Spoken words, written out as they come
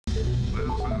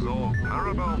So,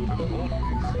 parabel to 40.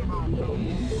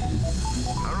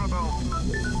 Parabel.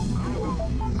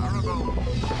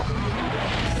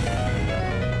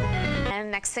 And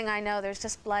next thing I know, there's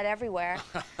just blood everywhere.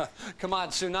 Come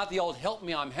on, Sue, not the old help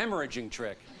me, I'm hemorrhaging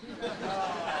trick.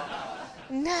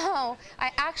 No, I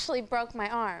actually broke my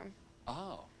arm.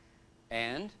 Oh,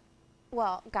 and?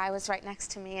 Well, Guy was right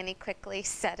next to me, and he quickly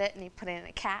set it, and he put it in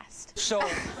a cast. So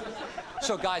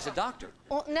Guy's a doctor?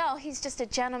 Well, no, he's just a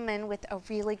gentleman with a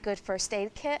really good first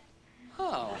aid kit.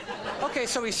 Oh. Okay,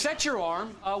 so he set your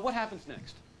arm. What happens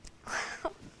next?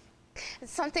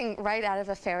 It's something right out of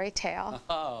a fairy tale.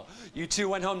 Oh, you two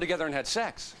went home together and had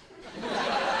sex?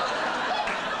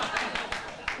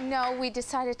 No, we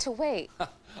decided to wait.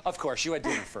 Of course, you had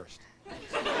dinner first.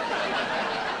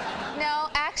 No,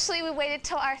 actually, we waited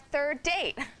till our third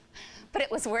date. But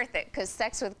it was worth it, because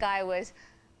sex with Guy was...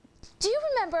 Do you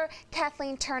remember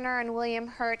Kathleen Turner and William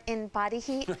Hurt in Body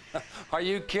Heat? Are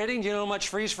you kidding? Do you know how much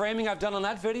freeze framing I've done on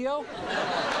that video?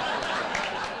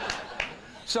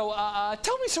 So,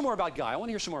 tell me some more about Guy. I want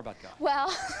to hear some more about Guy.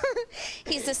 Well,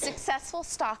 he's a successful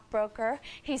stockbroker.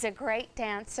 He's a great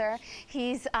dancer.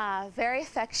 He's very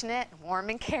affectionate, warm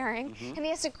and caring. And he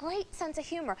has a great sense of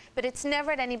humor, but it's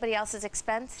never at anybody else's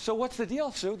expense. So what's the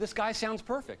deal, Sue? This guy sounds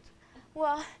perfect.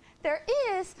 Well, there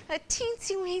is a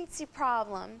teensy-weensy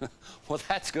problem. Well,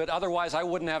 that's good. Otherwise, I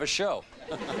wouldn't have a show.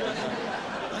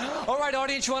 All right,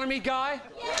 audience, you want to meet Guy?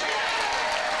 Yeah.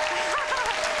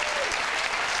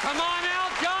 Come on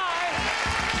out, Guy!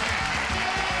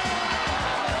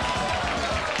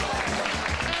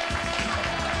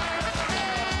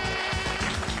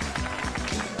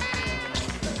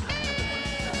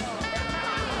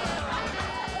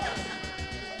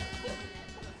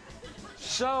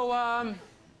 So,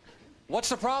 what's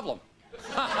the problem?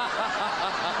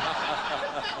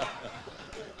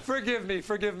 Forgive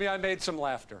me, I made some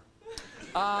laughter.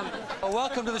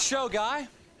 Welcome to the show, Guy.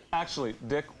 Actually,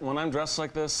 Dick, when I'm dressed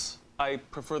like this, I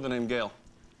prefer the name Gale.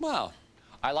 Well,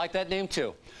 I like that name,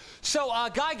 too. So,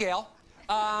 Guy Gale,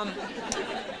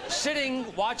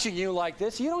 sitting, watching you like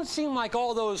this, you don't seem like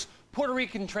all those Puerto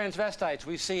Rican transvestites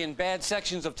we see in bad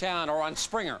sections of town or on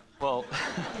Springer. Well,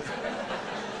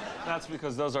 that's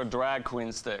because those are drag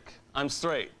queens, Dick. I'm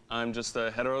straight. I'm just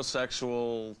a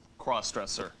heterosexual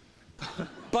cross-dresser.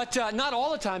 But not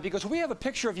all the time, because we have a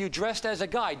picture of you dressed as a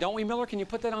guy, don't we, Miller? Can you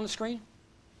put that on the screen?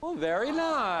 Oh, very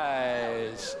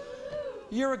nice.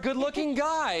 You're a good-looking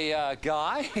guy,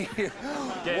 Guy.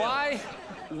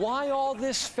 Why all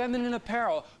this feminine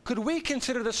apparel? Could we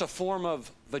consider this a form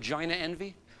of vagina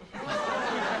envy?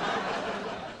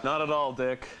 Not at all,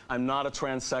 Dick. I'm not a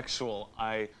transsexual.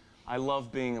 I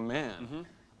love being a man.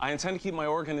 I intend to keep my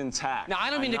organ intact. Now, I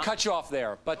don't mean to cut you off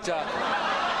there, but...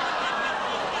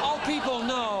 oh, people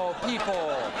know,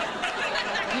 people.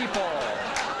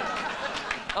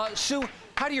 Sue,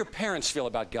 how do your parents feel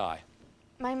about Guy?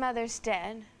 My mother's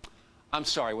dead. I'm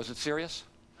sorry, was it serious?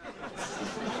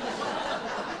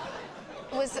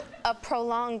 It was a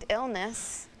prolonged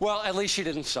illness. Well, at least she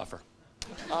didn't suffer.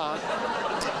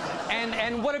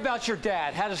 And what about your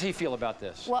dad? How does he feel about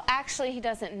this? Well, actually, he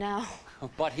doesn't know.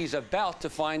 But he's about to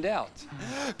find out.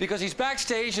 Because he's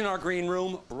backstage in our green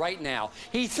room right now.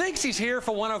 He thinks he's here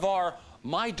for one of our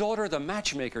My Daughter the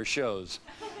Matchmaker shows.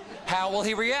 How will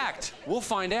he react? We'll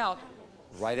find out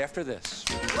right after this.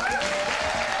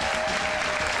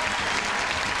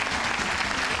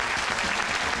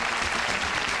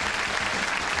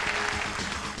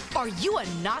 Are you a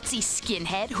Nazi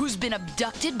skinhead who's been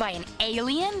abducted by an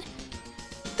alien?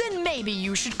 Then maybe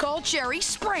you should call Jerry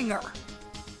Springer.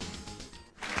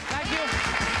 Thank you.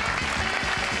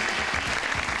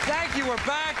 Thank you, we're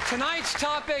back. Tonight's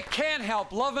topic, can't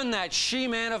help loving that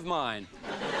she-man of mine.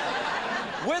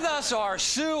 With us are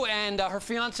Sue and her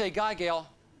fiance, Guy Gale.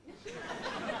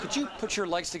 Could you put your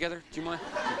legs together? Do you mind?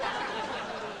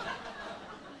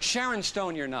 Sharon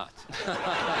Stone, you're not.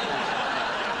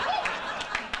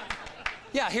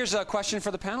 Yeah, here's a question for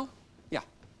the panel. Yeah.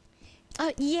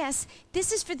 Yes.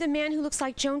 This is for the man who looks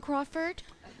like Joan Crawford.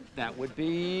 That would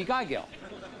be Guy Gale.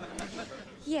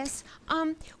 Yes.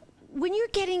 When you're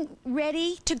getting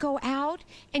ready to go out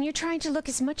and you're trying to look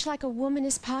as much like a woman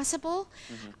as possible,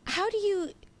 how do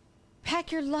you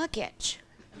pack your luggage?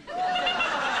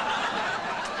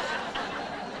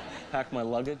 Pack my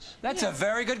luggage? That's a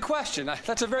very good question.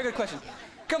 That's a very good question.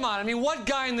 Come on, I mean, what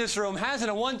guy in this room hasn't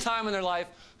at one time in their life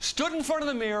stood in front of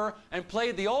the mirror and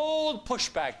played the old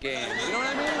pushback game? You know what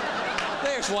I mean?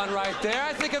 There's one right there.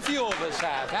 I think a few of us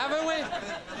have, haven't we?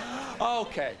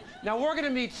 Okay. Now, we're going to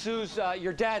meet Sue's,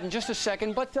 your dad in just a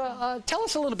second, but tell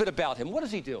us a little bit about him. What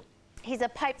does he do? He's a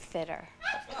pipe fitter.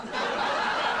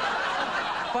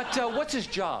 But what's his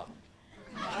job?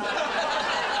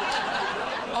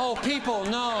 Oh, people,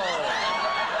 no.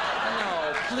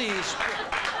 No, please.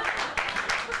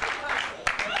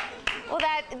 Well,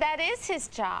 that is his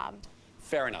job.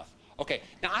 Fair enough. Okay,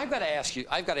 now I've got to ask you,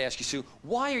 Sue,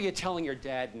 why are you telling your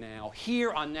dad now,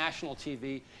 here on national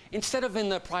TV, instead of in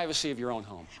the privacy of your own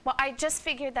home? Well, I just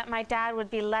figured that my dad would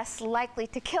be less likely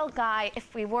to kill Guy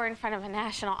if we were in front of a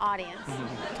national audience.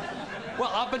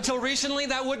 Well, up until recently,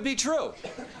 that would be true.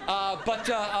 But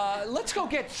let's go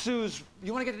get Sue's.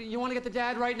 You want to get the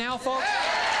dad right now, folks?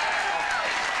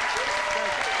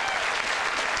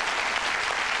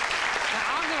 Now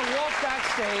I'm going to walk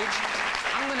backstage.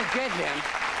 I'm going to get him.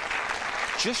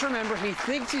 Just remember, he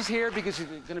thinks he's here because he's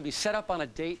going to be set up on a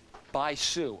date by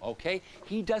Sue, okay?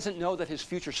 He doesn't know that his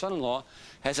future son-in-law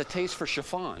has a taste for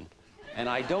chiffon. And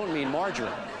I don't mean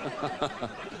margarine.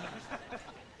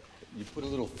 You put a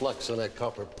little flux on that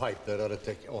copper pipe, that ought to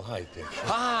take... Oh, hi, Dick.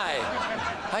 Hi.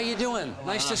 How you doing?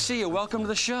 Nice to see you. Welcome to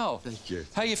the show. Thank you.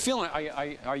 How you feeling?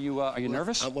 Are you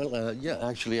nervous? Yeah,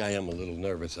 actually, I am a little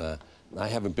nervous. I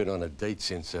haven't been on a date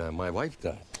since my wife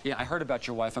died. Yeah, I heard about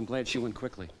your wife. I'm glad she went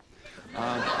quickly.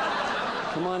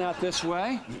 Come on out this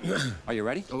way. Are you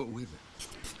ready? Oh, wait a minute.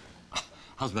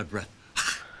 How's my breath?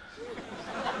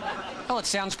 Well, it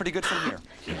sounds pretty good from here.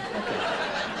 Okay.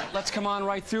 Let's come on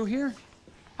right through here.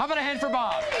 How about a hand for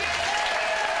Bob?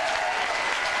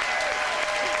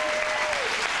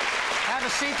 Have a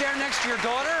seat there next to your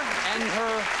daughter and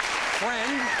her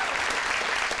friend.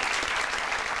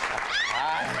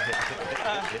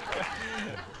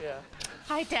 Yeah.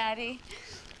 Hi, Daddy.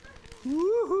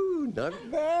 Woohoo! Not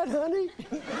bad, honey.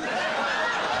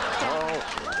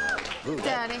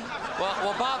 Daddy.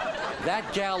 Well, Bob,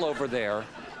 that gal over there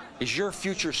is your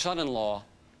future son-in-law,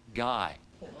 Guy.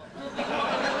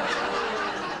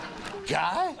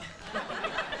 Guy?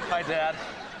 Hi, Dad.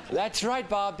 That's right,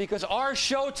 Bob, because our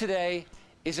show today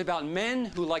is about men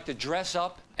who like to dress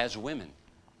up as women.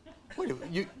 Wait,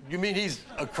 you mean he's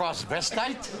a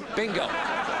transvestite? Bingo.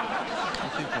 I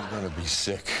think I'm gonna be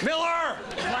sick. Miller!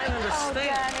 I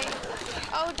understand.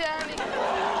 Oh, Daddy.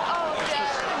 Oh,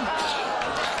 Daddy.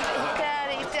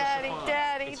 Oh,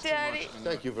 Daddy. Daddy.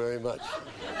 Thank you very much.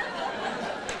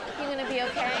 You gonna be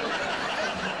okay?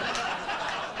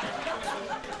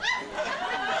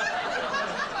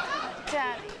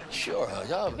 Daddy. Sure,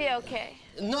 I'll Be okay.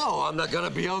 No, I'm not gonna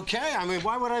be okay. I mean,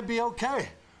 why would I be okay?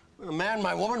 A man,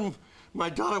 my woman, my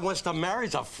daughter wants to marry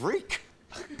is a freak.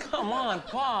 Come on,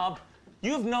 Bob.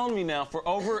 You've known me now for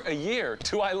over a year.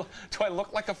 Do I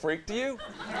look like a freak to you?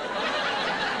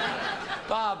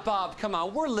 Bob, come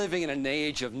on. We're living in an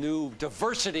age of new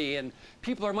diversity, and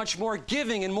people are much more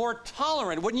giving and more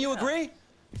tolerant. Wouldn't you agree?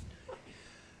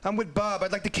 I'm with Bob.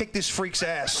 I'd like to kick this freak's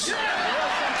ass. I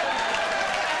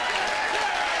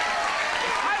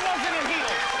wasn't in here.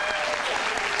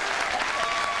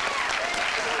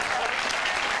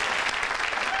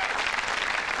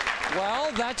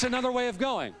 Well, that's another way of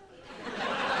going.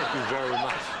 Thank you very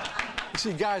much. You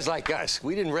see, guys like us,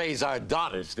 we didn't raise our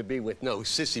daughters to be with no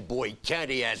sissy boy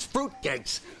candy-ass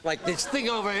fruitcakes like this thing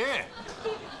over here.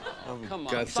 Come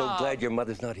on, God, I'm so Bob. glad your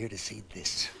mother's not here to see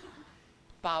this.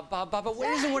 Bob, but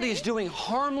isn't what he's doing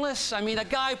harmless? I mean, a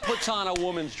guy puts on a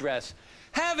woman's dress.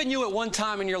 Haven't you at one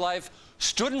time in your life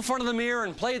stood in front of the mirror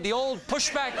and played the old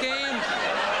pushback game?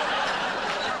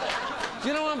 Do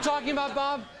you know what I'm talking about,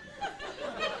 Bob?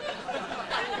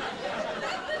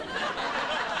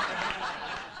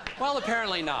 Well,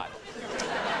 apparently not.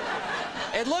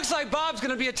 It looks like Bob's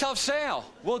gonna be a tough sale.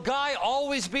 Will Guy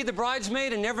always be the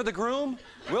bridesmaid and never the groom?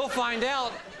 We'll find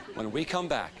out when we come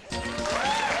back.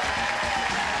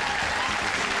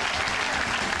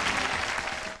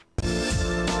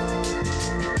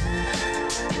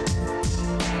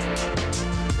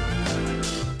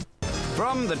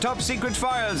 From the top secret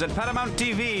files at Paramount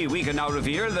TV, we can now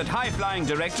reveal that high-flying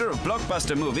director of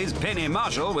blockbuster movies, Penny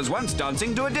Marshall, was once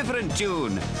dancing to a different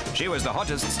tune. She was the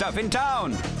hottest stuff in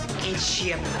town. Is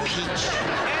she a peach?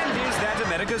 And is that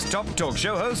America's top talk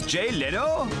show host, Jay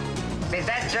Leno? Is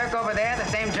that jerk over there the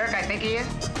same jerk I think he is?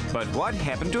 But what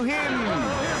happened to him?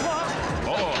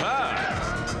 Or her?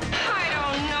 I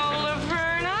don't know,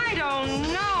 Laverne. I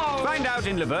don't know. Find out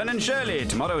in Laverne and Shirley,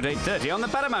 tomorrow at 8:30 on the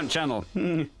Paramount Channel.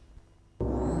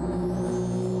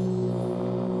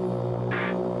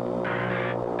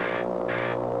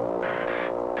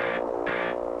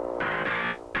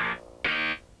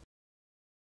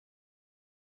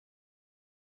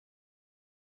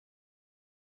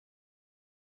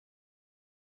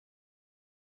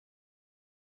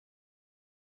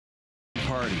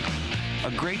 Party.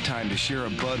 A great time to share a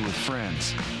bud with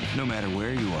friends, no matter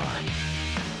where you are.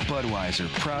 Budweiser,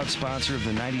 proud sponsor of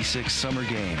the '96 Summer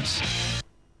Games.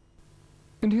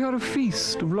 And he had a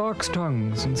feast of lark's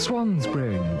tongues and swan's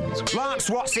brains. Lark's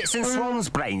whatsits and swan's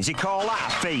brains, you call that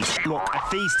a feast? Look, a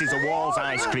feast is a Wall's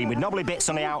ice cream with knobbly bits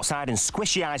on the outside and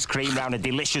squishy ice cream round a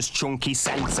delicious chunky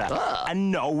centre. And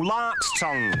no lark's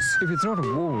tongues. If it's not a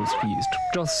Wall's feast,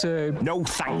 just say... No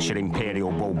thanks, your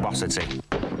imperial bulbosity.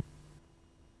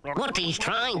 What he's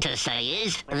trying to say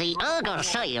is, the Argos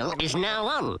sale is now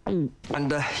on.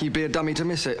 And you'd be a dummy to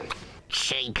miss it.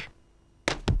 Cheek.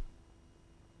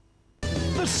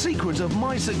 The Secret of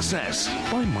My Success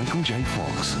by Michael J.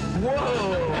 Fox.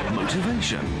 Whoa!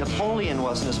 Motivation. Napoleon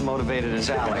wasn't as motivated as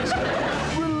Alex.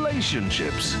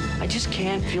 Relationships. I just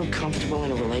can't feel comfortable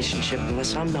in a relationship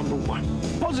unless I'm number one.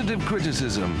 Positive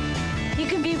criticism. You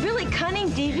can be really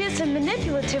cunning, devious, and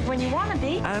manipulative when you want to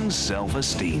be. And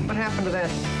self-esteem. What happened to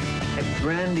that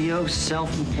grandiose,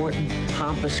 self-important,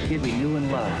 pompous kid we knew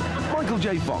and loved? Michael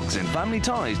J. Fox in Family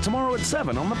Ties, tomorrow at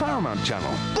 7 on the Paramount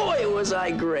Channel. Boy, was I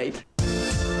great.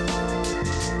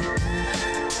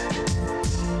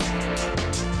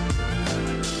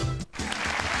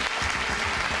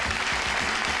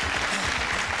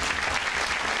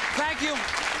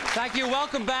 Thank you.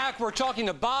 Welcome back. We're talking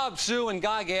to Bob, Sue, and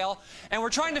Guy Gale, and we're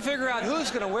trying to figure out who's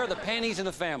going to wear the panties in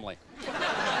the family.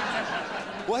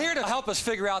 Well, here to help us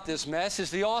figure out this mess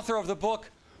is the author of the book,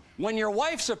 When Your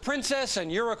Wife's a Princess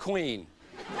and You're a Queen.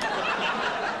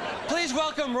 Please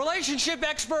welcome relationship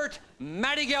expert,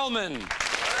 Maddie Gelman.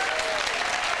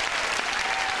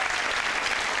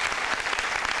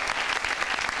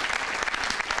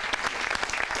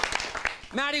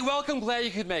 Maddie, welcome. Glad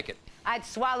you could make it. I'd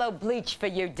swallow bleach for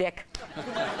you, Dick.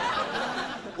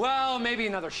 Well, maybe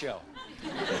another show.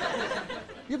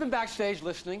 You've been backstage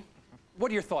listening.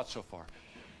 What are your thoughts so far?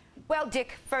 Well,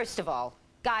 Dick, first of all,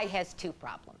 Guy has two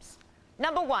problems.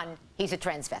 Number one, he's a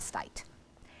transvestite.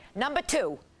 Number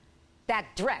two, that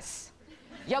dress.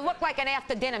 You look like an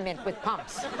after-dinner mint with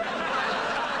pumps.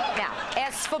 Now,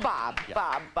 as for Bob,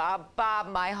 Bob,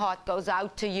 my heart goes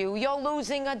out to you. You're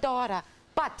losing a daughter,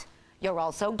 but you're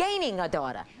also gaining a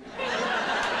daughter.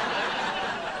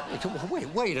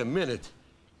 Wait a minute.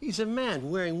 He's a man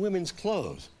wearing women's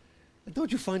clothes.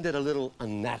 Don't you find that a little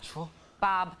unnatural?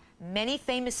 Bob, many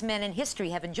famous men in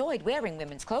history have enjoyed wearing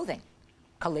women's clothing.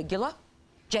 Caligula,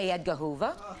 J. Edgar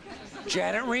Hoover.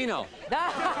 Janet Reno.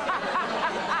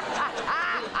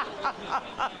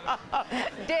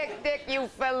 Dick, you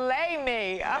fillet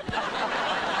me.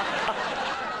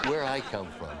 Where I come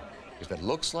from, if it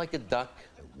looks like a duck,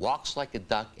 walks like a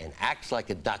duck, and acts like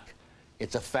a duck,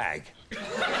 it's a fag.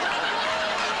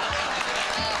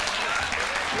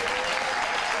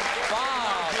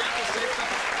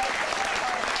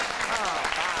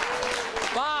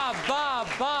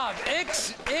 Bob,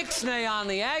 ixnay on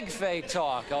the Agfay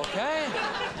talk, okay?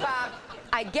 Bob,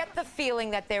 I get the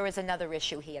feeling that there is another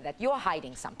issue here, that you're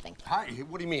hiding something.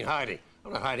 What do you mean hiding?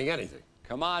 I'm not hiding anything.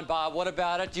 Come on, Bob, what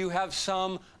about it? Do you have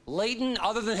some latent,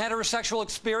 other than heterosexual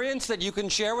experience that you can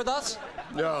share with us?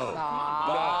 No.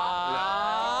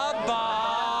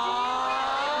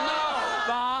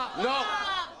 No.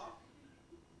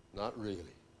 Not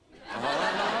really.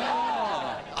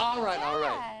 All right.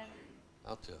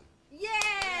 I'll tell you.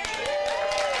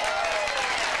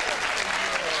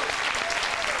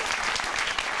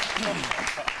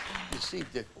 You see,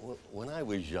 Dick, when I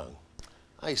was young,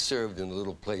 I served in a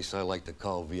little place I like to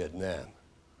call Vietnam.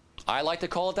 I like to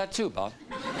call it that too, Bob.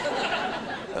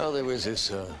 Well, there was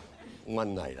this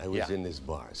one night I was in this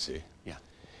bar, see? Yeah.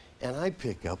 And I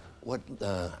pick up what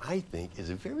I think is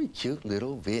a very cute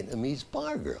little Vietnamese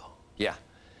bar girl. Yeah.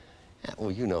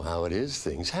 Well, you know how it is.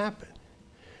 Things happen.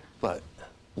 But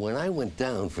when I went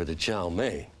down for the chow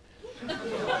mein,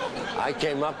 I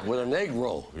came up with an egg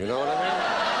roll. You know what I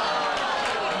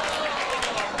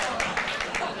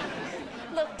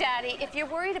mean? Look, Daddy, if you're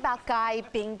worried about Guy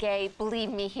being gay,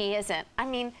 believe me, he isn't. I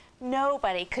mean,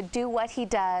 nobody could do what he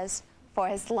does for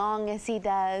as long as he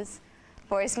does,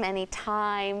 for as many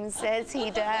times as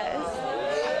he does,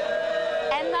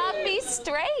 and not be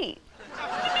straight.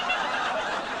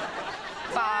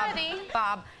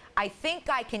 Bob, I think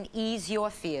I can ease your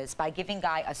fears by giving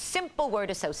Guy a simple word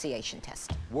association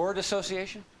test. Word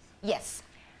association? Yes.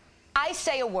 I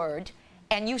say a word,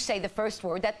 and you say the first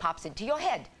word that pops into your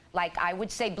head. Like I would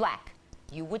say black.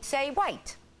 You would say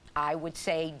white. I would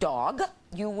say dog.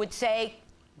 You would say...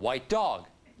 White dog.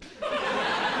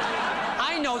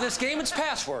 I know this game. It's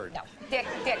password. No. Dick,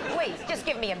 please, just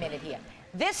give me a minute here.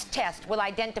 This test will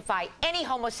identify any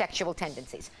homosexual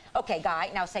tendencies. Okay, Guy,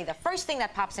 now say the first thing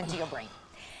that pops into your brain.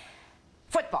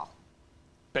 Football.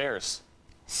 Bears.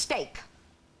 Steak.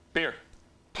 Beer.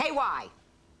 KY.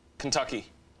 Kentucky.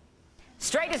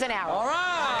 Straight as an arrow. All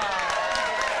right.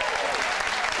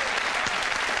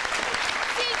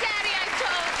 See, Daddy, I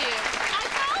told you.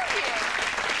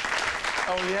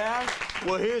 Oh, yeah?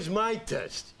 Well, here's my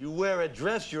test. You wear a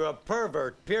dress, you're a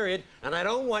pervert, period, and I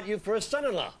don't want you for a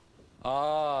son-in-law.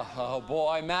 Oh,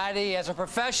 boy, Maddie, as a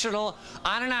professional,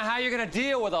 I don't know how you're going to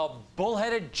deal with a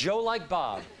bullheaded Joe like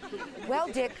Bob. Well,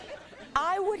 Dick,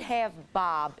 I would have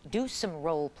Bob do some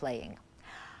role-playing.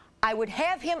 I would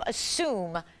have him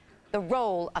assume the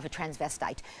role of a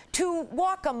transvestite, to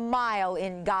walk a mile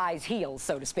in guys' heels,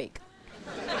 so to speak.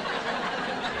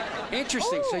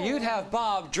 Interesting. So you'd have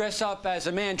Bob dress up as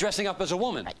a man dressing up as a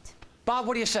woman. Right. Bob,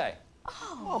 what do you say?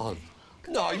 Oh,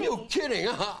 no, are you kidding?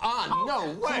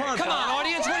 No way. Come on,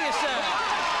 audience, what do you say?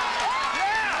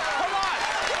 Yeah! Come on!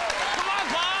 Come on,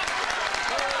 Bob!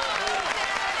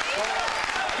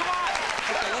 Come on!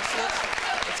 Okay, let's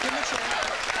give him a try.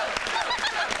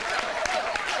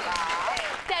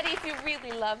 Daddy, if you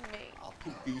really love me. Oh,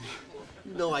 Poopy,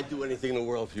 you know I'd do anything in the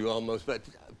world for you almost, but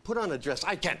put on a dress.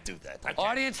 I can't do that. I can't.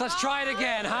 Audience, let's try it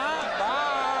again, huh?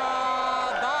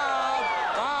 Bob, Bob,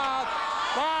 Bob, Bob,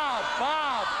 Bob,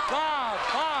 Bob,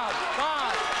 Bob, Bob, Bob,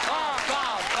 Bob, Bob,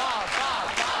 Bob, Bob,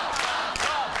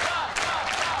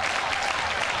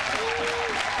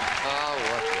 Oh,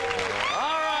 what the hell?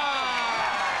 All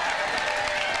right.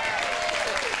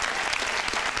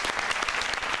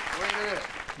 Wait a minute.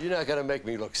 You're not going to make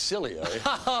me look silly, are you?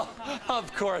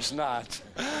 Of course not.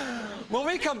 When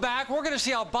we come back, we're going to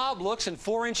see how Bob looks in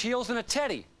 4-inch heels and a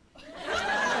teddy.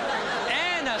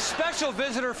 And a special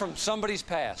visitor from somebody's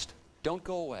past. Don't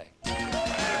go away.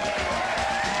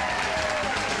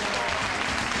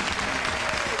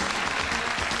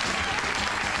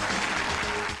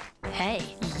 Hey,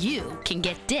 you can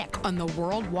get Dick on the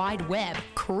World Wide Web.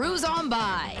 Cruise on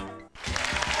by.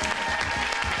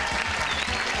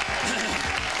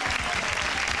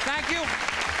 Thank you.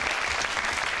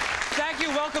 Thank you.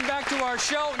 Welcome back to our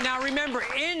show. Now, remember,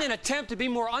 in an attempt to be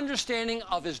more understanding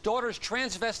of his daughter's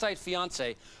transvestite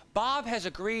fiancé, Bob has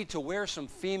agreed to wear some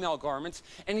female garments,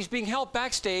 and he's being helped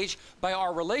backstage by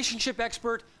our relationship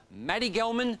expert, Maddie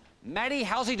Gelman. Maddie,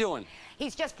 how's he doing?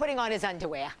 He's just putting on his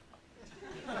underwear.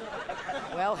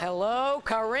 Well, hello,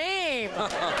 Kareem.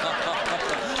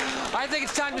 I think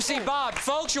it's time to see Bob.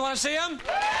 Folks, you want to see him? Come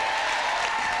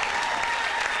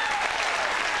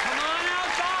on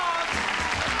out, Bob.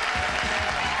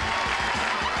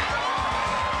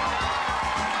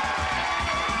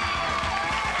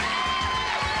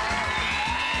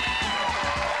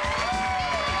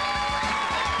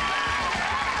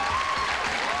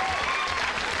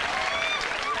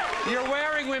 You're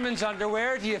wearing women's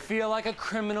underwear. Do you feel like a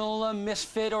criminal, a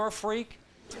misfit, or a freak?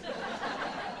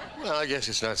 Well, I guess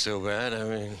it's not so bad. I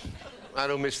mean, I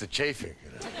don't miss the chafing.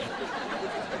 You know?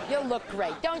 You'll look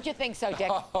great. Don't you think so,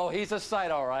 Dick? Oh, he's a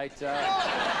sight, all right. Yo,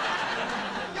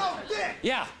 Dick!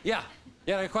 Yeah. You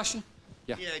have a question?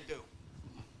 Yeah. Yeah, I do.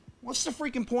 What's the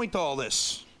freaking point to all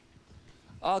this?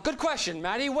 Good question,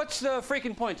 Maddie. What's the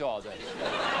freaking point to all this?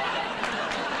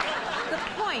 The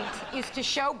point is to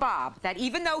show Bob that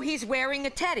even though he's wearing a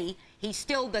teddy, he's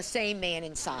still the same man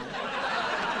inside.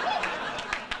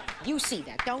 You see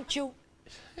that, don't you?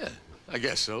 Yeah, I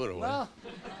guess so, in a way. Well,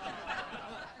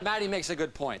 Maddie makes a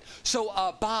good point. So,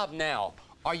 Bob, now,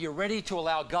 are you ready to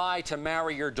allow Guy to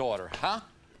marry your daughter, huh?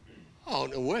 Oh,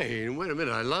 no, wait a minute.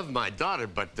 I love my daughter,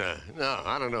 but, no,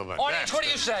 I don't know about Audience, that. what do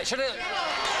you say? Should it...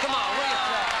 Come on, what do you say?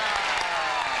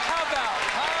 How about,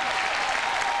 huh?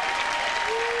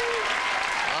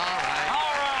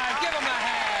 All right, give him a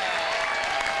hand.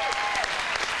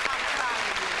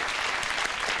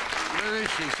 Where is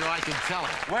she so I can tell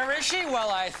her? Where is she?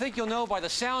 Well, I think you'll know by the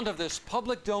sound of this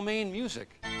public domain music.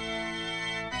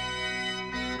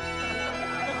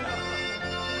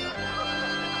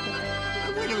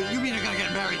 Wait a minute, you mean you're gonna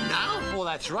get married now? Well,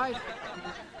 that's right.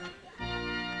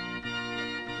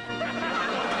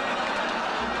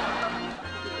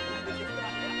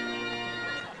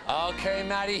 Okay,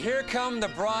 Maddie, here come the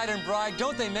bride and bride.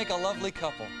 Don't they make a lovely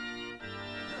couple?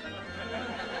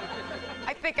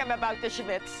 I think I'm about to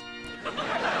schwitz.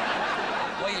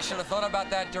 Well, you should have thought about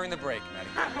that during the break, Maddie.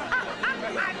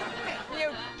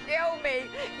 You kill me.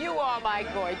 You are my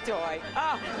boy toy.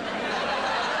 Oh.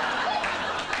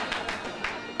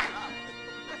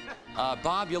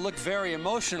 Bob, you look very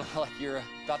emotional, like you're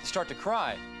about to start to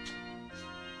cry.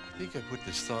 I think I put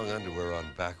this thong underwear on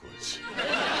backwards.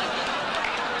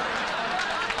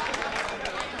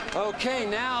 Okay,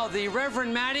 now the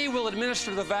Reverend Maddie will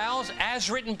administer the vows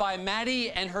as written by Maddie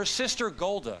and her sister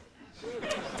Golda.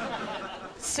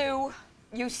 Sue,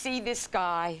 you see this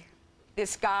guy.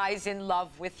 This guy's in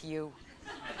love with you.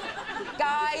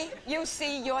 Guy, you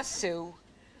see your Sue.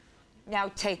 Now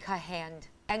take her hand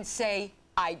and say,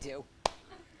 I do.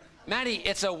 Maddie,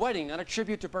 it's a wedding, not a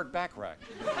tribute to Burt Bacharach.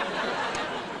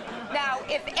 Now,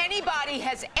 if anybody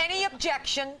has any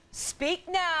objection, speak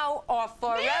now or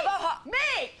forever...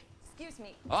 Me! Excuse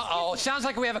me. Uh-oh, sounds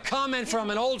like we have a comment from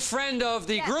an old friend of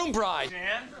the groom bride.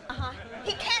 Uh-huh.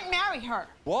 He can't marry her.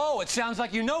 Whoa, it sounds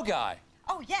like you know Guy.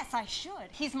 Oh, yes, I should.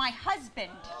 He's my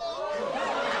husband.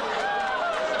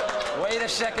 Wait a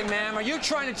second, ma'am. Are you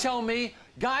trying to tell me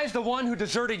Guy's the one who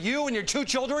deserted you and your 2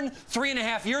 children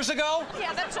 3.5 years ago?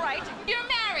 Yeah, that's right. You're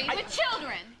married with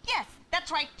children. Yes,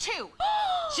 that's right, 2.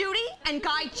 Judy and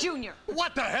Guy Jr.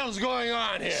 What the hell's going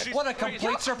on here? What a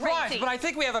complete surprise. crazy. But I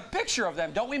think we have a picture of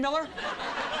them, don't we, Miller?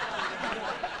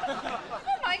 Oh,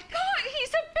 my God, he's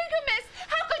a bigamist.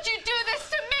 How could you do this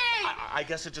to me? I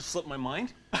guess it just slipped my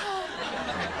mind.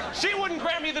 She wouldn't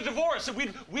grant me the divorce,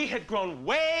 and we had grown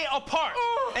way apart.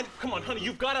 And come on, honey,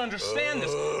 you've got to understand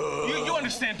this. You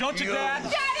understand, don't you, Dad?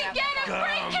 Daddy, get him!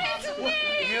 Break his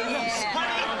knees!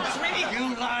 Honey, sweetie.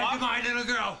 You lied to my little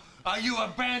girl. You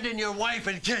abandoned your wife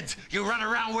and kids. You run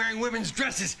around wearing women's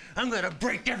dresses. I'm gonna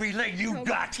break every leg you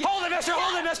got. Hold it, mister!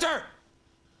 Hold it, mister!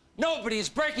 Nobody's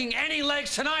breaking any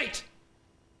legs tonight.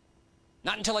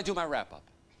 Not until I do my wrap-up.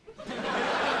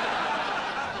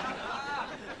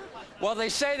 Well, they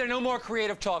say there are no more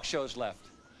creative talk shows left.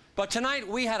 But tonight,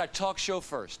 we had a talk show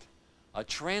first. A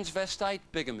transvestite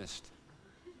bigamist.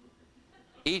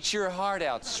 Eat your heart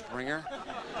out, Springer.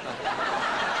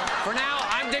 For now,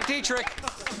 I'm Dick Dietrick.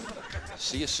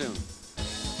 See you soon.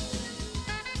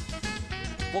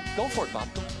 Well, go for it, Bob.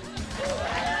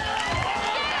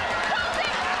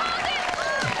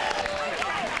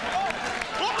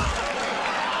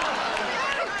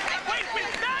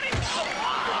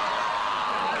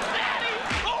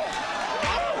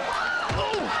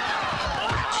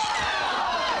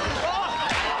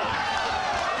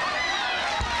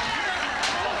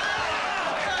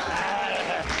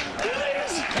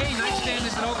 Hey, nightstand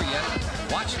isn't over yet.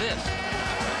 Watch this.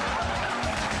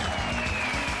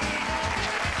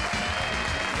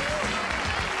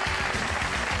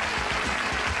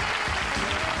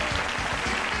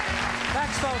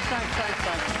 Thanks, folks. Thanks.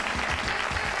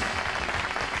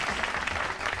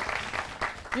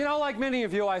 You know, like many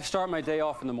of you, I start my day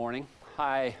off in the morning.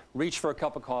 I reach for a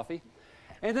cup of coffee,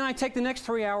 and then I take the next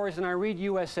 3 hours and I read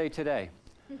USA Today.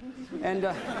 And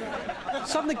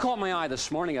something caught my eye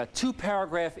this morning, a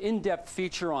 2-paragraph in-depth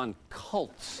feature on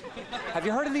cults. Have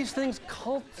you heard of these things,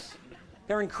 cults?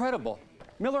 They're incredible.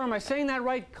 Miller, am I saying that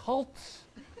right? Cults?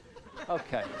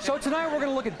 Okay. So tonight we're going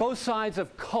to look at both sides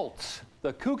of cults.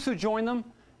 The kooks who join them,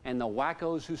 and the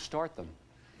wackos who start them.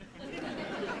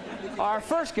 Our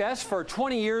first guest for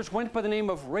 20 years went by the name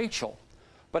of Rachel.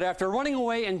 But after running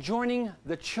away and joining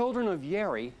the Children of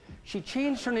Yeri, she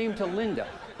changed her name to Linda.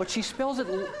 But she spells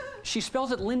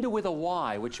it Linda with a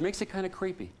Y, which makes it kind of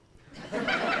creepy.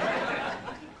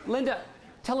 Linda,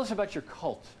 tell us about your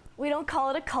cult. We don't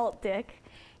call it a cult, Dick.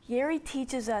 Yeri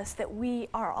teaches us that we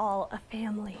are all a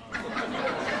family.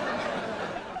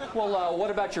 Well, what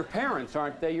about your parents?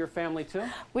 Aren't they your family too?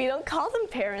 We don't call them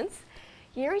parents.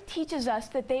 Yeri teaches us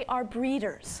that they are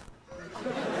breeders.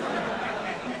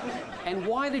 And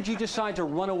why did you decide to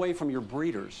run away from your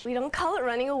breeders? We don't call it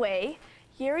running away.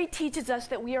 Yeri teaches us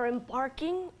that we are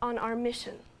embarking on our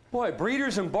mission. Boy,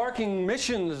 breeders embarking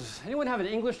missions. Anyone have an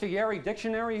English to Yeri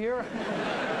dictionary here?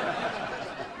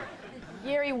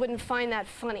 Yeri wouldn't find that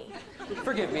funny.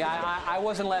 Forgive me, I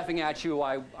wasn't laughing at you.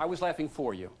 I was laughing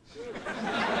for you.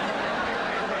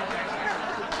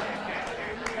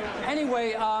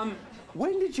 Anyway,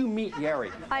 when did you meet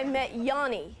Yeri? I met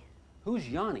Yanni. Who's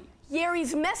Yanni?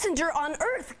 Yeri's messenger on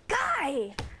Earth,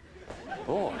 Guy.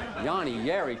 Boy, Yanni,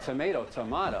 Yeri, tomato.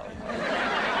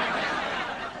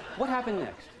 What happened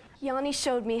next? Yanni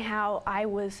showed me how I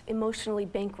was emotionally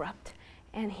bankrupt,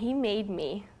 and he made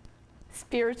me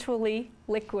spiritually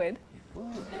liquid.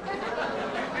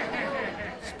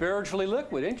 Spiritually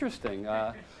liquid, interesting.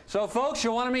 So, folks,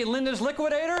 you want to meet Linda's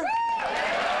liquidator?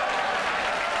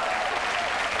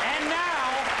 And now,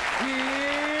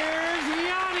 here's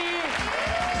Yanni.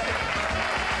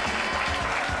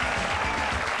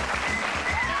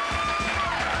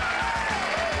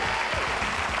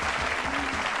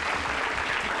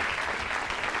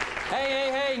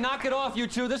 Hey, knock it off, you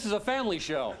two. This is a family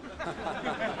show.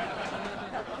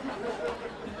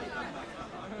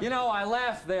 You know, I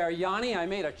laughed there, Yanni. I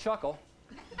made a chuckle.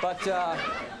 But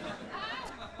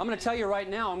I'm going to tell you right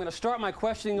now, I'm going to start my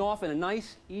questioning off in a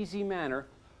nice, easy manner.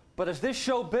 But as this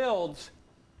show builds,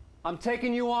 I'm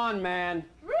taking you on, man.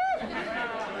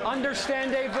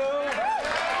 Understandez-vous?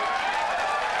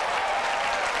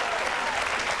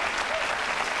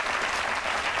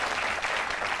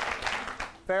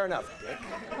 Fair enough, Dick.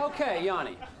 Okay,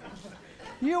 Yanni.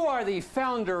 You are the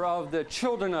founder of the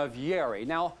Children of Yeri.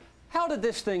 Now, how did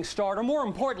this thing start, or more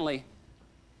importantly,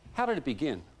 how did it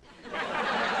begin?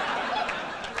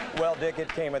 Well, Dick, it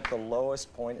came at the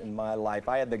lowest point in my life.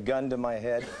 I had the gun to my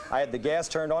head. I had the gas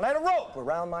turned on. I had a rope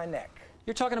around my neck.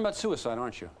 You're talking about suicide,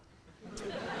 aren't you?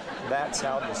 That's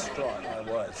how distraught I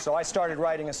was. So I started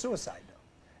writing a suicide note.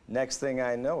 Next thing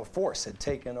I know, a force had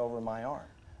taken over my arm,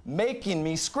 making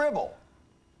me scribble.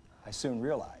 I soon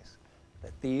realized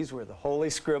that these were the holy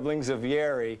scribblings of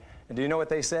Yeri. And do you know what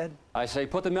they said? I say,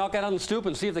 put the milk out on the stoop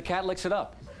and see if the cat licks it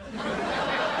up.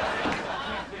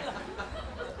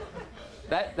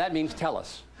 That means tell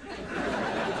us.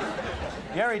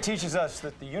 Yeri teaches us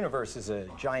that the universe is a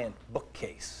giant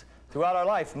bookcase. Throughout our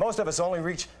life, most of us only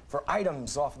reach for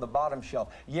items off the bottom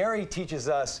shelf. Yeri teaches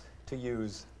us to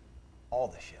use all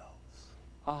the shelves.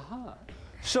 Uh-huh.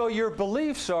 So your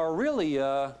beliefs are really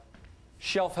a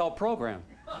shelf-help program.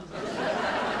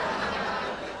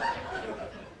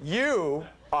 You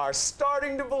are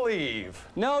starting to believe.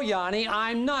 No, Yanni,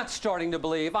 I'm not starting to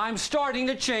believe. I'm starting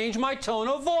to change my tone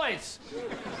of voice.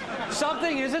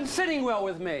 Something isn't sitting well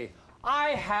with me. I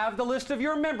have the list of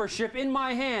your membership in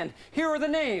my hand. Here are the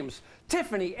names: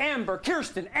 Tiffany, Amber,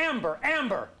 Kirsten, Amber,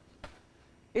 Amber.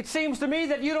 It seems to me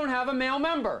that you don't have a male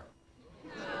member.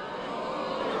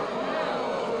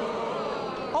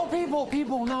 Oh,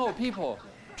 people, no, people.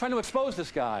 I'm trying to expose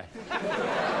this guy.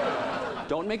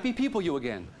 Don't make me people you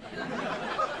again.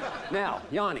 Now,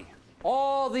 Yanni,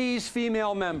 all these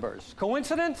female members,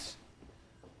 coincidence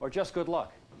or just good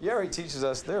luck? Yeri teaches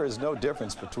us there is no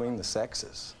difference between the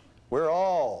sexes. We're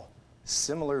all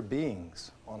similar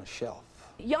beings on a shelf.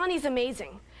 Yanni's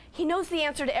amazing. He knows the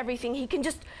answer to everything. He can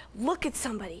just look at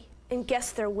somebody and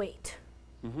guess their weight.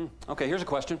 Mm-hmm. Okay, here's a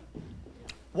question.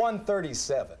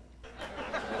 137.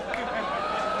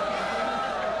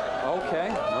 Okay,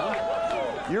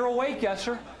 well, you're a weight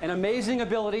guesser, an amazing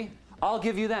ability. I'll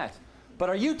give you that. But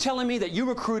are you telling me that you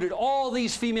recruited all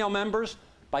these female members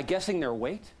by guessing their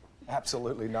weight?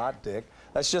 Absolutely not, Dick.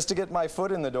 That's just to get my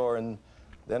foot in the door, and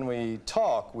then we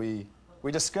talk, we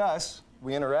discuss,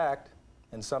 we interact,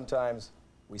 and sometimes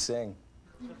we sing.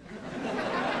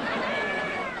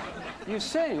 You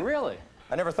sing, really?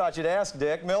 I never thought you'd ask,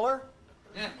 Dick. Miller?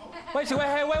 Wait.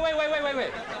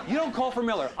 You don't call for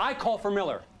Miller. I call for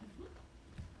Miller.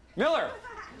 Miller!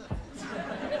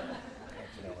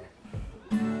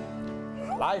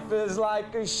 Life is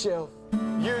like a shelf.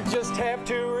 You just have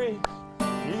to reach.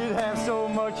 You'd have so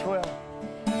much wealth.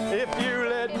 If you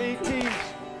let me teach,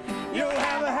 you'll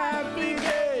have a happy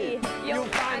day. You'll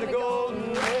find the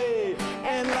golden way,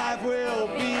 and life will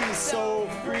be so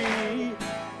free.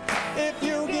 If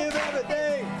you give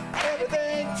everything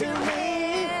to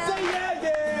me, say yeah,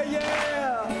 yeah,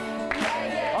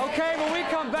 yeah. Okay, when we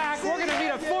come back, we're going to meet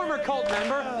a former cult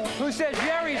member who says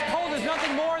Yeri's cult is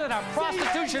nothing more than a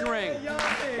prostitution ring.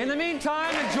 In the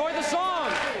meantime, enjoy the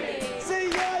song. Say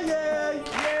yeah, yeah,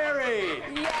 Yeri.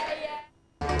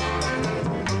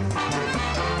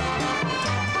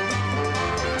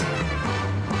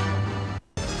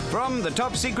 From the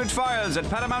top secret files at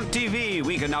Paramount TV,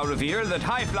 we can now reveal that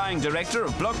high-flying director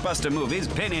of blockbuster movies,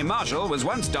 Penny Marshall, was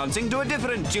once dancing to a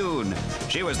different tune.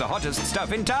 She was the hottest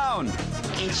stuff in town.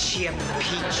 Is she a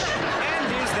peach?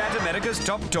 And is that America's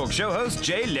top talk show host,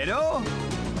 Jay Leno?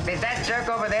 Is that jerk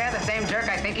over there the same jerk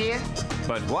I think he is?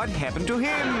 But what happened to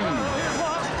him?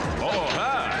 Or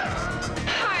her?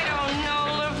 I don't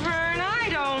know, Laverne. I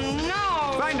don't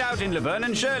know. Find out in Laverne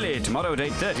and Shirley, tomorrow at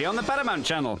 8:30 on the Paramount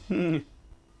Channel.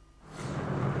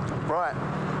 Right,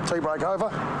 tea break over.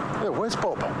 Yeah, where's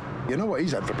Bob? You know what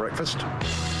he's had for breakfast?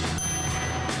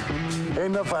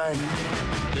 In the van.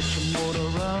 Get some motor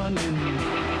running.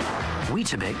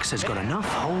 Weetabix has got enough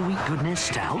whole wheat goodness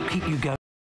to help keep you going.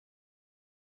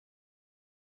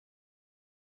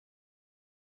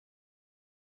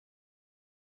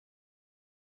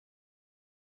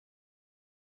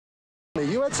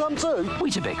 You had some too?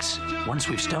 Weetabix. Once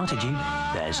we've started you,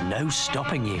 there's no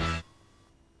stopping you.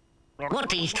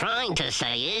 What he's trying to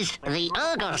say is, the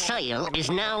Argos sale is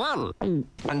now on.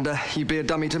 And you'd be a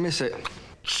dummy to miss it.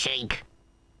 Shake.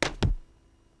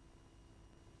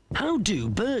 How do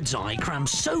Bird's Eye cram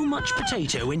so much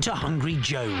potato into Hungry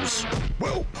Joe's?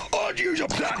 Well, I'd use a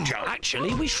planter.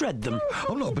 Actually, we shred them.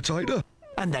 I'm not a potato.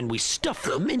 And then we stuff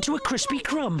them into a crispy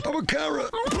crumb. I'm a carrot.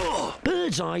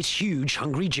 Bird's Eye's huge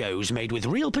Hungry Joe's made with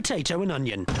real potato and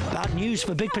onion. Bad news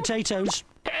for big potatoes.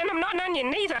 And I'm not an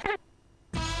onion, neither.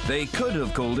 They could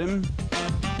have called him.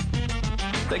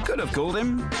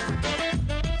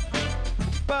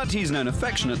 but he's known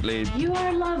affectionately. You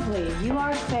are lovely, you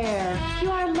are fair, you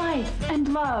are life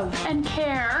and love and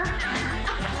care.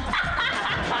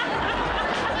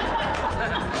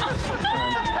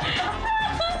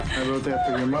 I wrote that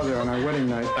for your mother on our wedding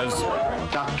night. As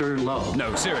Dr. Love.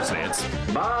 No, seriously, it's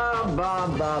Bob.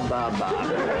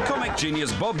 comic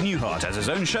genius Bob Newhart has his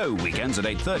own show, weekends at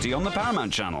 8:30 on the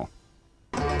Paramount Channel.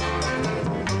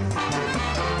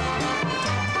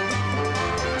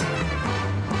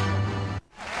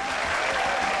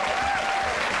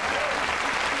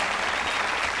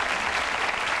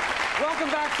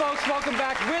 Welcome back, folks. Welcome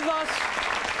back.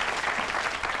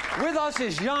 With us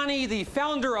is Yanni, the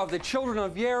founder of the Children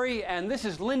of Yeri, and this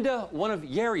is Linda, one of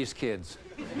Yeri's kids.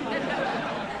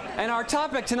 And our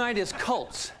topic tonight is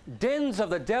cults, dens of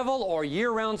the devil or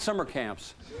year-round summer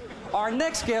camps. Our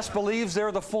next guest believes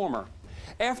they're the former.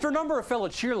 After a number of fellow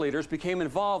cheerleaders became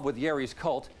involved with Yeri's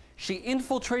cult, she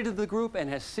infiltrated the group and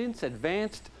has since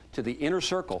advanced to the inner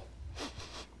circle.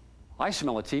 I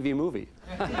smell a TV movie.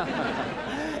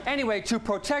 Anyway, to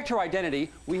protect her identity,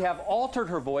 we have altered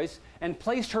her voice and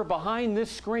placed her behind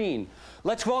this screen.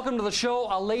 Let's welcome to the show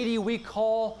a lady we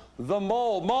call the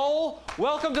Mole. Mole,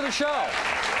 welcome to the show.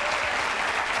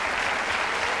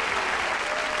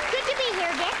 Good to be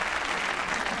here, Dick.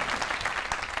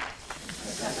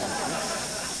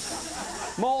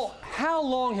 Mole, how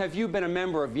long have you been a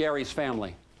member of Yeri's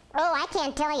family? Oh, I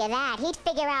can't tell you that. He'd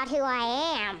figure out who I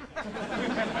am.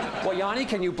 Well, Yanni,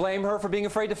 can you blame her for being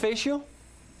afraid to face you?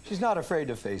 She's not afraid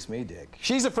to face me, Dick.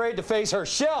 She's afraid to face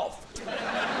herself.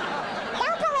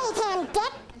 Don't believe him,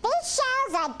 Dick. These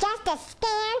shows are just a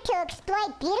scam to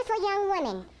exploit beautiful young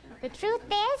women. The truth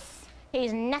is,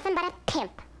 he's nothing but a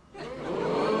pimp.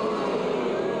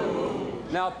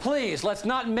 Now, please, let's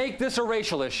not make this a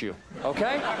racial issue,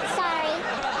 okay? Sorry.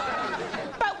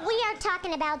 But we are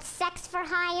talking about sex for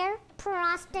hire,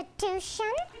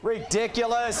 prostitution.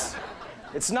 Ridiculous.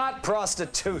 It's not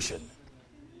prostitution.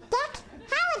 Dick,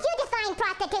 how would you define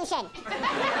prostitution?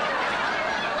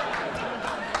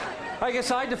 I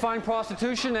guess I define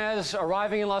prostitution as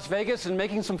arriving in Las Vegas and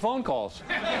making some phone calls.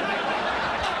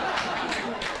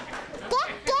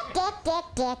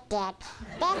 Dick.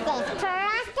 This is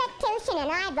prostitution, and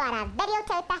I bought a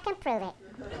videotape that can prove it.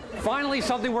 Finally,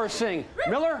 something worth seeing.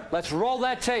 Miller, let's roll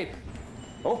that tape.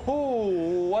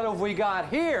 Oh, what have we got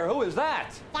here? Who is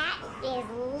that? That is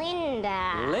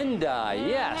Linda. Linda,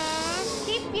 yes.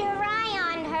 Keep your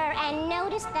eye on her and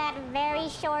notice that very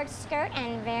short skirt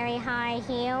and very high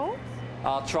heels.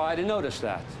 I'll try to notice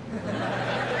that.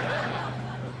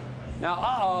 Now,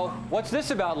 uh-oh, what's this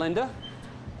about, Linda?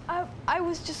 I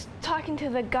was just talking to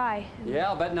the guy. Yeah,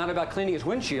 I'll bet not about cleaning his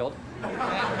windshield. She's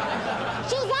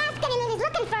asking him if he's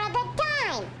looking for a good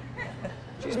time.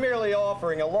 She's merely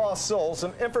offering a lost soul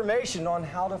some information on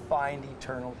how to find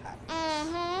eternal happiness.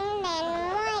 Then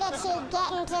why did she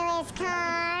get into his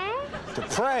car? To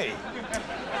pray.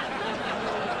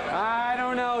 I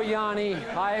don't know, Yanni.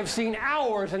 I have seen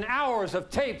hours and hours of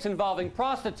tapes involving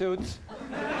prostitutes.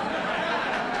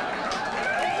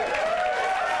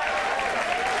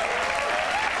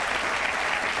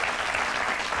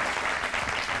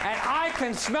 I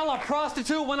can smell a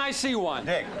prostitute when I see one.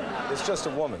 Dick, it's just a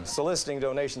woman soliciting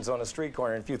donations on a street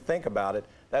corner, and if you think about it,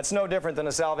 that's no different than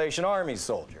a Salvation Army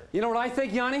soldier. You know what I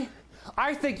think, Yanni?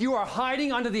 I think you are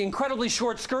hiding under the incredibly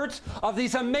short skirts of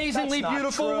these amazingly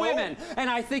beautiful women. And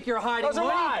I think you're hiding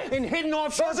money in hidden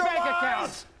offshore bank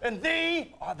accounts. And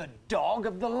thee are the dog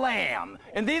of the lamb.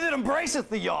 And thee that embraceth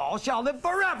the y'all shall live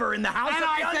forever in the house of the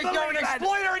And I think you're an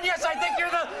exploiter, and yes, I think you're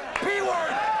the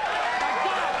P-word.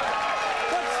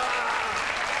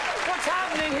 What's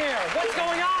happening here? What's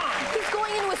going on? He's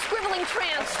going into a scribbling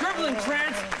trance. Scribbling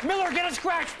trance? Miller, get a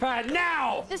scratch pad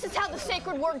now! This is how the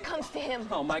sacred word comes to him.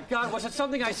 Oh, my God, was it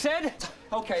something I said?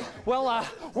 Okay, well,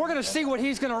 we're going to see what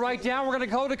he's going to write down. We're going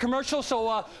to go to commercial,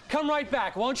 so come right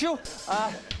back, won't you?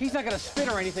 He's not going to spit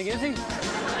or anything, is he?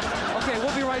 Okay,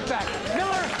 we'll be right back.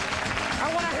 Miller,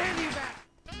 I want to hand you back.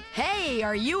 Hey,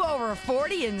 are you over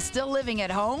 40 and still living at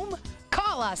home?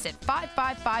 Call us at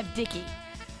 555-DICKIE.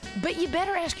 But you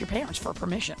better ask your parents for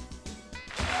permission.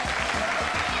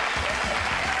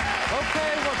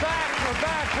 Okay, we're back.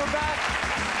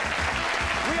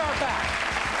 We are back.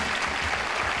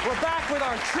 We're back with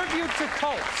our tribute to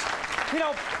cults. You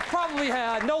know, probably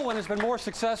no one has been more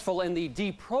successful in the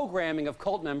deprogramming of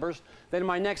cult members than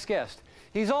my next guest.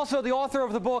 He's also the author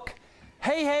of the book,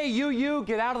 Hey, You,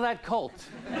 Get Out of That Cult.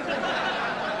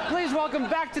 Please welcome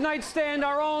back to Nightstand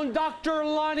our own Dr.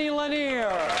 Lonnie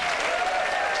Lanier.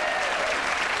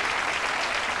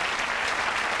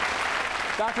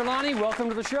 Dr. Lonnie, welcome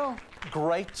to the show.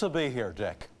 Great to be here,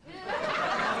 Dick.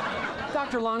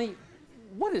 Dr. Lonnie,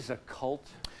 what is a cult?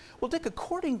 Well, Dick,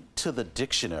 according to the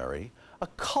dictionary, a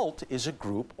cult is a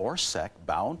group or sect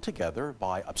bound together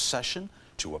by obsession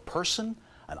to a person,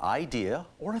 an idea,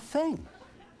 or a thing.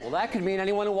 Well, that could mean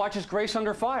anyone who watches Grace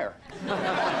Under Fire.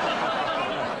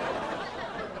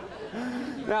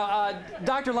 Now,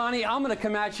 Dr. Lonnie, I'm going to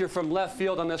come at you from left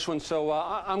field on this one, so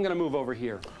I'm going to move over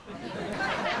here.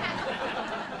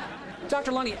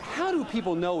 Dr. Lonnie, how do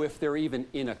people know if they're even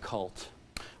in a cult?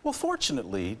 Well,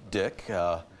 fortunately, Dick,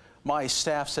 my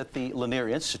staff's at the Lanier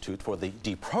Institute for the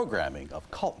Deprogramming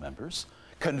of Cult Members,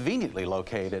 conveniently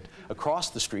located across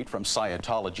the street from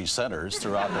Scientology centers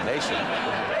throughout the nation.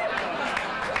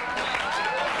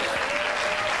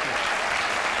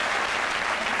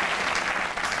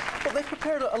 Well, they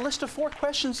prepared a list of 4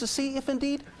 questions to see if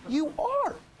indeed you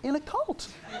are in a cult.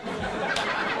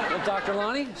 Well, Dr.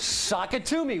 Lonnie, sock it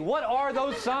to me. What are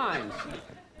those signs?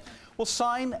 Well,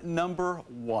 sign number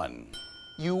 1.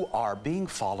 You are being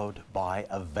followed by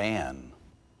a van.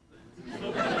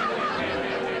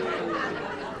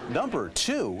 Number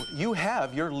 2, you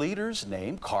have your leader's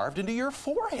name carved into your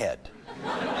forehead.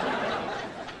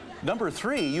 Number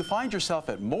 3, you find yourself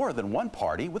at more than one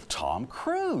party with Tom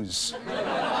Cruise.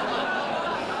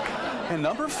 And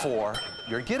number 4,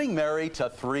 you're getting married to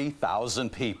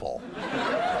 3,000 people.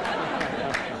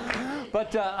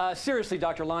 But seriously,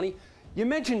 Dr. Lonnie, you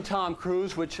mentioned Tom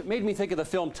Cruise, which made me think of the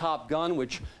film Top Gun,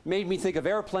 which made me think of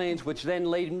airplanes, which then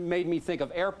made me think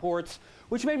of airports,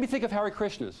 which made me think of Hare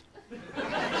Krishnas.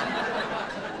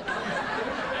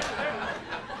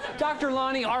 Dr.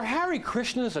 Lonnie, are Hare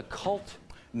Krishnas a cult?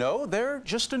 No, they're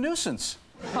just a nuisance.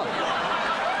 Huh.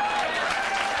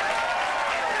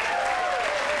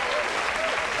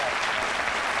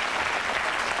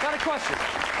 Got a question.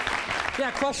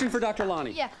 Yeah, question for Dr.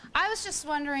 Lonnie. Yeah, I was just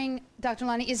wondering, Dr.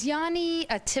 Lonnie, is Yanni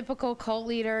a typical cult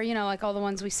leader, you know, like all the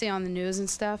ones we see on the news and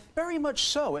stuff? Very much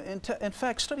so. In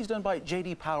fact, studies done by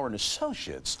J.D. Power and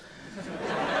Associates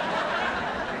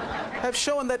have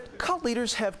shown that cult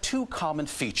leaders have 2 common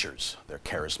features. They're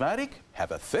charismatic,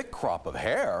 have a thick crop of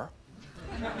hair,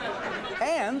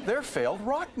 and they're failed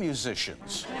rock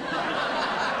musicians.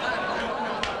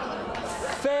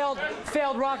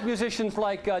 Failed rock musicians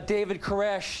like David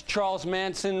Koresh, Charles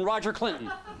Manson, Roger Clinton.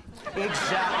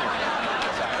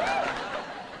 Exactly.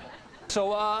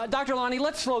 So, Dr. Lonnie,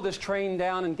 let's slow this train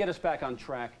down and get us back on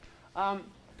track.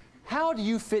 How do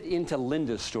you fit into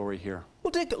Linda's story here?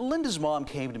 Well, Dick, Linda's mom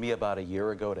came to me about a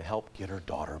year ago to help get her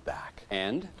daughter back.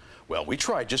 And? Well, we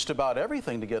tried just about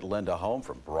everything to get Linda home,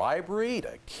 from bribery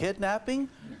to kidnapping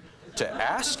to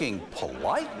asking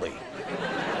politely.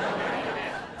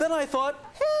 Then I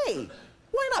thought, hey,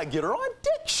 why not get her on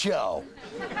Dick's show?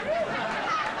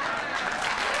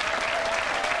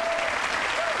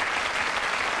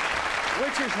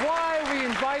 Which is why we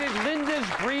invited Linda's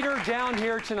breeder down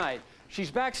here tonight. She's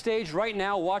backstage right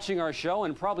now watching our show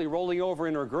and probably rolling over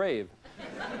in her grave.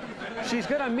 She's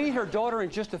going to meet her daughter in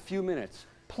just a few minutes.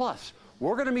 Plus,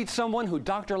 we're going to meet someone who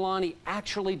Dr. Lonnie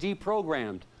actually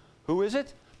deprogrammed. Who is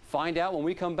it? Find out when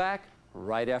we come back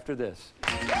right after this.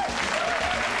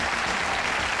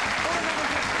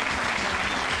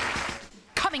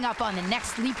 Coming up on the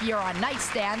next Leap Year on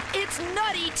Nightstand, it's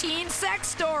Nutty Teen Sex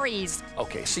Stories.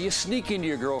 Okay, so you sneak into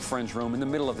your girlfriend's room in the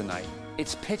middle of the night.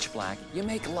 It's pitch black. You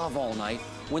make love all night.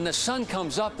 When the sun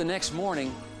comes up the next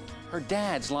morning, her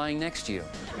dad's lying next to you.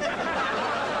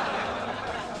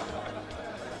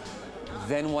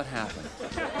 Then what happened?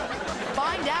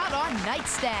 Find out on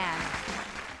Nightstand.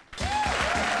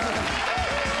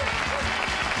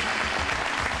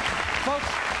 Folks,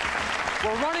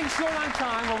 we're running short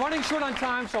on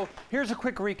time. So here's a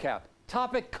quick recap.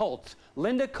 Topic: cults.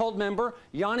 Linda, cult member.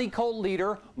 Yanni, cult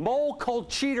leader. Mole, cult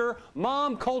cheater.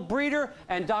 Mom, cult breeder.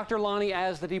 And Dr. Lonnie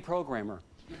as the deprogrammer.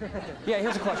 Yeah,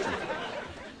 here's a question.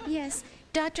 Yes.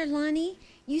 Dr. Lonnie,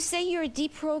 you say you're a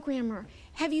deprogrammer.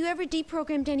 Have you ever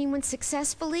deprogrammed anyone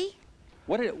successfully?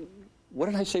 What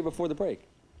did I say before the break?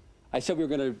 I said we were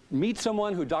going to meet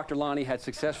someone who Dr. Lonnie had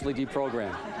successfully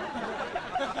deprogrammed.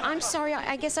 I'm sorry,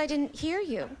 I guess I didn't hear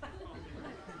you.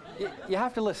 You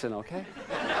have to listen, okay?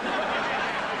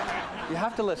 You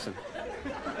have to listen.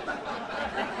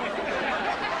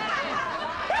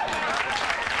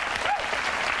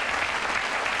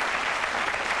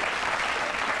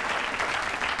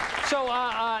 So,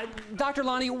 Dr.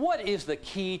 Lonnie, what is the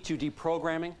key to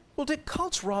deprogramming? Well, Dick,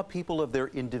 cults rob people of their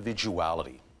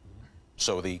individuality.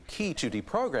 So the key to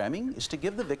deprogramming is to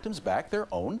give the victims back their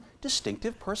own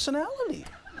distinctive personality.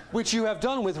 Which you have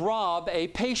done with Rob, a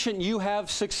patient you have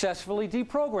successfully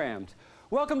deprogrammed.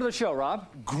 Welcome to the show, Rob.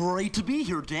 Great to be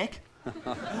here, Dick.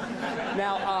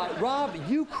 Now, Rob,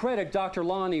 you credit Dr.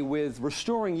 Lonnie with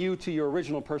restoring you to your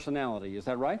original personality. Is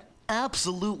that right?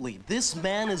 Absolutely. This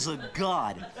man is a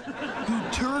god who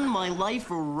turned my life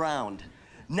around.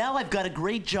 Now I've got a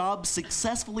great job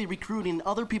successfully recruiting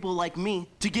other people like me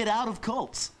to get out of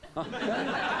cults.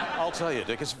 I'll tell you,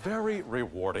 Dick, it's very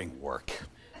rewarding work.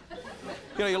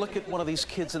 You know, you look at one of these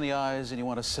kids in the eyes and you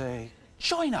want to say,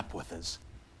 join up with us.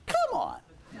 Come on.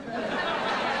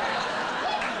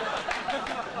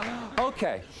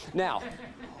 Okay, now,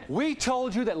 we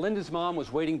told you that Linda's mom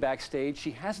was waiting backstage.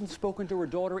 She hasn't spoken to her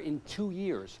daughter in 2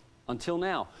 years, until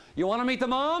now. You want to meet the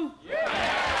mom? Yeah!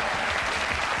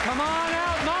 Come on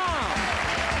out, Mom!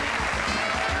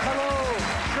 Hello,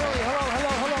 Shirley, hello.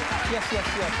 Yes.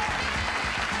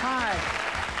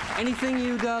 Hi. Anything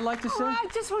you'd like to say? Oh, I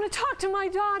just want to talk to my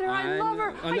daughter. I love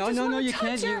her. No, you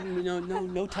can't.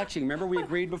 No touching. Remember, we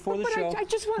agreed before the show. I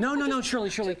just want... No, Shirley,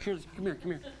 come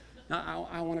here.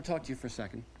 I want to talk to you for a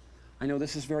second. I know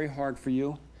this is very hard for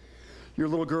you. Your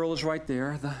little girl is right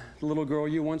there, the little girl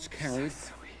you once carried.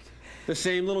 So sweet. The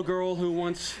same little girl who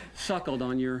once suckled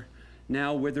on your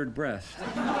now withered breast.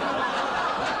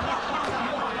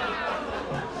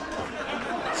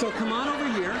 So come on over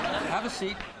here, have a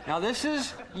seat. Now this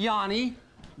is Yanni,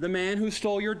 the man who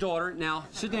stole your daughter. Now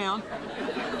sit down.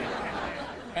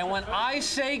 And when I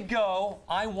say go,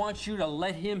 I want you to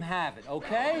let him have it,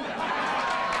 okay?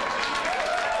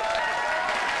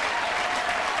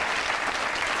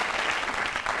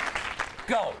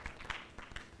 Go.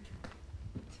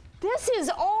 This is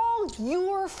all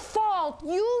your fault.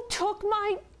 You took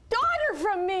my daughter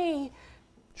from me.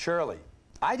 Shirley,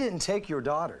 I didn't take your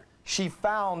daughter. She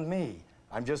found me.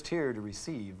 I'm just here to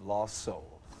receive lost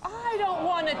souls. I don't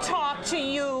want to talk to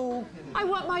you. I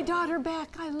want my daughter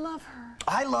back. I love her.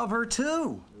 I love her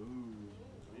too.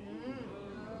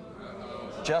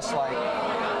 Just like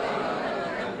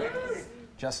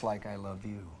I love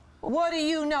you. What do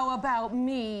you know about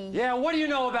me? Yeah, what do you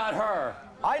know about her?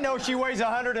 I know she weighs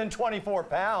 124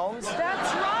 pounds.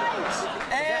 That's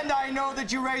right. And I know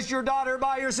that you raised your daughter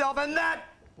by yourself, and that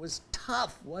was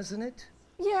tough, wasn't it?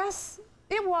 Yes,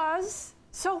 it was.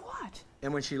 So what?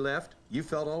 And when she left, you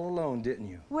felt all alone, didn't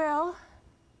you? Well...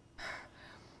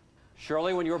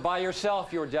 Shirley, when you were by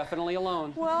yourself, you were definitely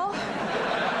alone. Well...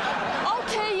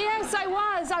 Okay, yes, I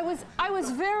was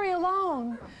very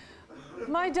alone.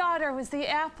 My daughter was the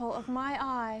apple of my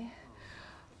eye.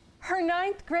 Her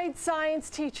 9th grade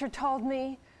science teacher told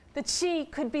me that she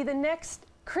could be the next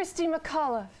Christy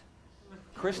McAuliffe.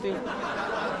 Christy?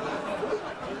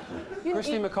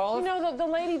 Christy McAuliffe? You know, the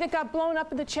lady that got blown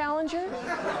up in the Challenger?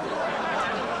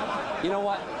 You know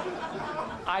what?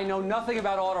 I know nothing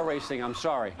about auto racing. I'm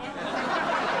sorry.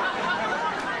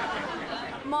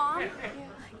 Mom,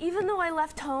 even though I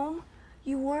left home,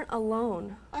 you weren't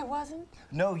alone. I wasn't?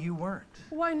 No, you weren't.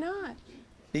 Why not?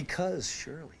 Because,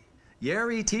 Shirley,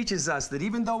 Yeri teaches us that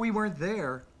even though we weren't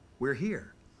there, we're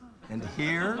here. And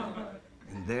here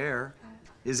and there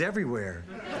is everywhere.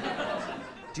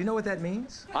 Do you know what that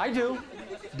means? I do.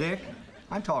 Dick,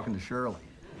 I'm talking to Shirley.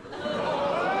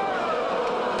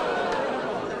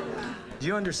 Do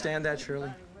you understand that,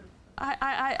 Shirley?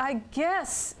 I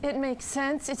guess it makes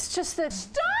sense. It's just that...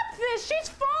 Stop this! She's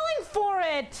falling for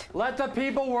it! Let the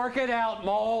people work it out,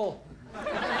 Mole.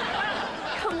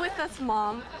 Come with us,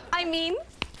 Mom. I mean,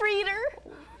 Reader.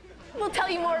 We'll tell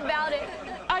you more about it.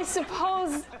 I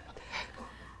suppose...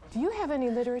 Do you have any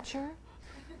literature?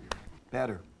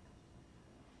 Better.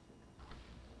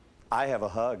 I have a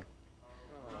hug.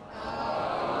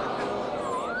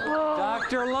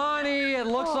 Dr. Lonnie, it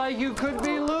looks like you could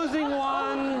be losing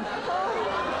one.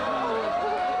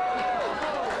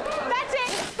 That's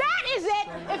it! That is it!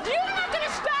 If you're not gonna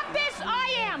stop this, I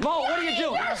am! Mo, what are you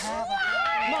doing? Yes.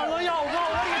 Mo, what are you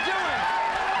doing?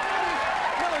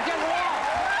 Miller, get her off!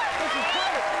 This is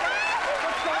great!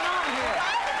 What's going on here?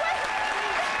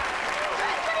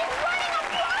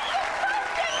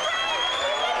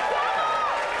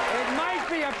 It might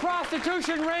be a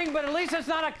prostitution ring, but at least it's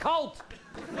not a cult.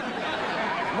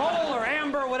 Mole or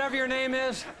Amber, whatever your name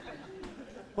is.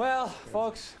 Well,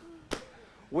 folks,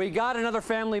 we got another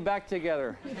family back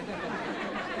together.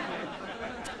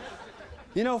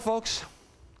 You know, folks,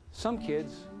 some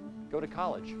kids go to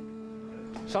college.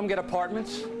 Some get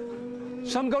apartments.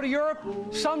 Some go to Europe.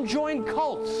 Some join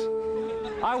cults.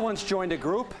 I once joined a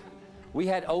group. We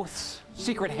had oaths,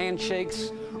 secret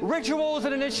handshakes, rituals,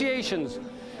 and initiations.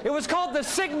 It was called the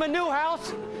Sigma Nu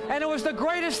House, and it was the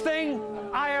greatest thing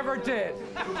I ever did.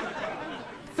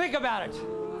 Think about it.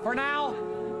 For now,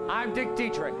 I'm Dick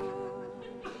Dietrick.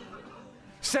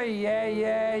 Say yeah,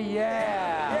 yeah,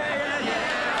 yeah. Yeah, yeah,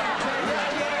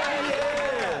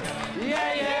 yeah.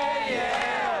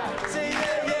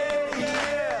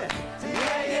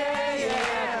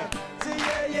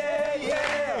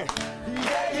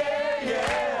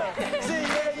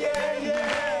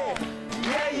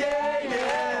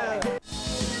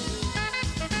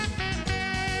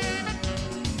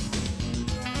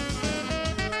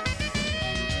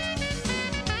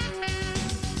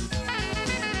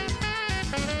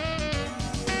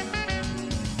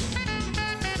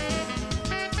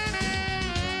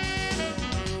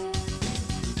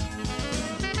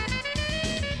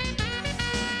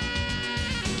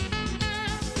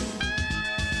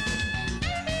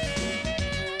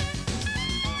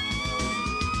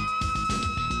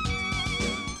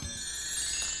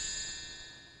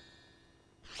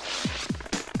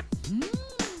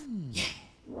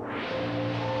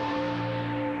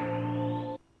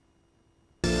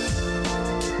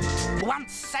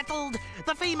 settled,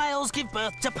 the females give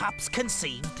birth to pups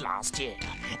conceived last year,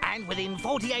 and within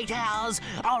 48 hours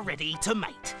are ready to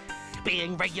mate,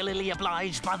 being regularly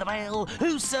obliged by the male,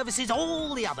 who services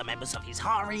all the other members of his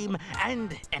harem,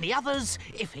 and any others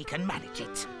if he can manage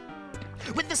it.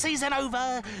 With the season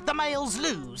over, the males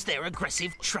lose their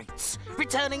aggressive traits,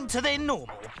 returning to their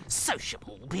normal,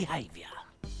 sociable behaviour.